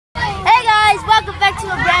back to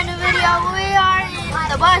a brand new video. We are in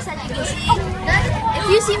the bus, as you can see. If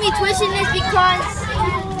you see me twitching, it's because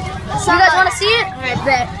you guys want to see it? Alright,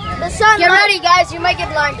 bet. The sun. Get ready, guys. You might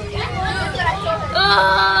get blinded.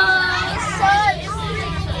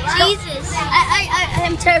 Jesus. I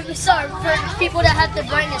am terribly sorry for people that have the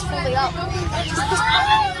brightness fully up.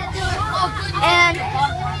 And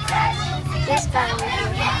this guy over here.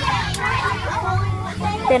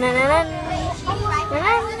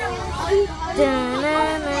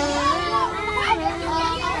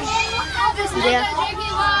 Yeah.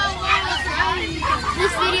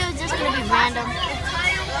 This video is just gonna be random.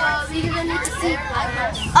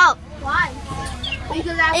 Oh,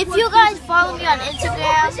 if you guys follow me on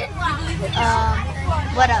Instagram,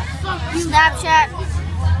 what else? Snapchat,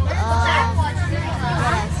 what else?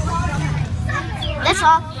 That's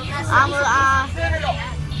all.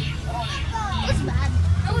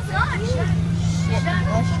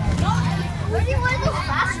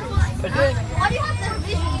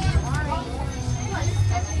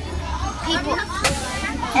 People,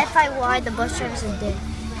 FIY, the bus driver is dead.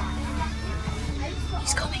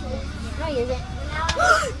 He's coming. No, he isn't.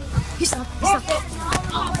 He's not.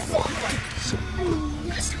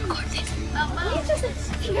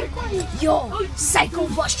 Yo, psycho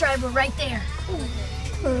bus driver right there.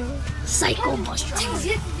 Psycho bus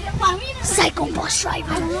driver. Psycho bus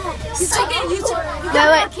driver. Psycho.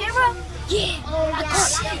 Wait. Yeah.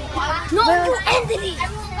 No, you ended it.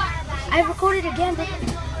 I recorded again, but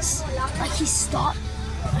like he stopped.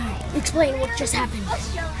 Alright, explain what just happened.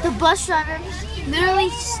 The bus driver literally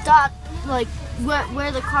stopped, like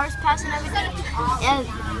where the cars pass and everything, and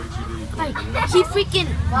like he freaking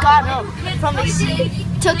got up from his seat,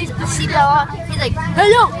 took his seatbelt off. He's like,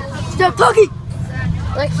 "Hello, stop talking!"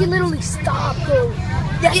 Like he literally stopped. Bro.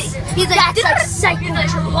 Yes, he's like, that's like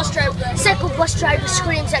psycho bus driver. Psycho bus driver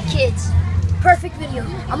screams at kids. Perfect video.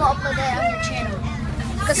 I'm gonna upload that on your channel.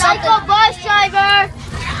 Psycho bus driver.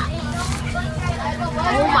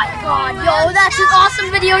 Oh my god, yo, that's an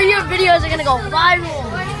awesome video. Your videos are gonna go viral.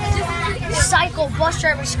 Psycho bus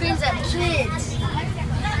driver screams at kids.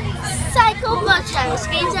 Psycho bus driver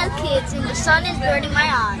screams at kids, and the sun is burning my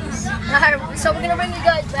eyes. Alright, so we're gonna bring you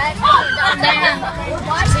guys back down there.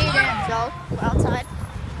 See you there. So, we're outside.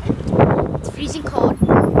 It's freezing cold.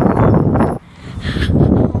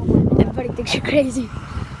 Everybody thinks you're crazy.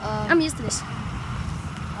 I'm used to this.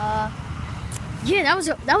 Yeah,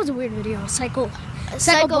 that was a weird video. Psycho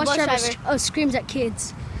bus driver screams at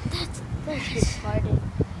kids. That's retarded.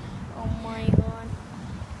 Oh my god.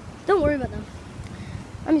 Don't worry about them.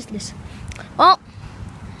 I'm used to this. Well,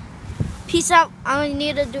 peace out. I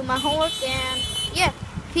need to do my homework, and yeah,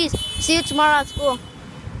 peace. See you tomorrow at school.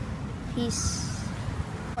 Peace.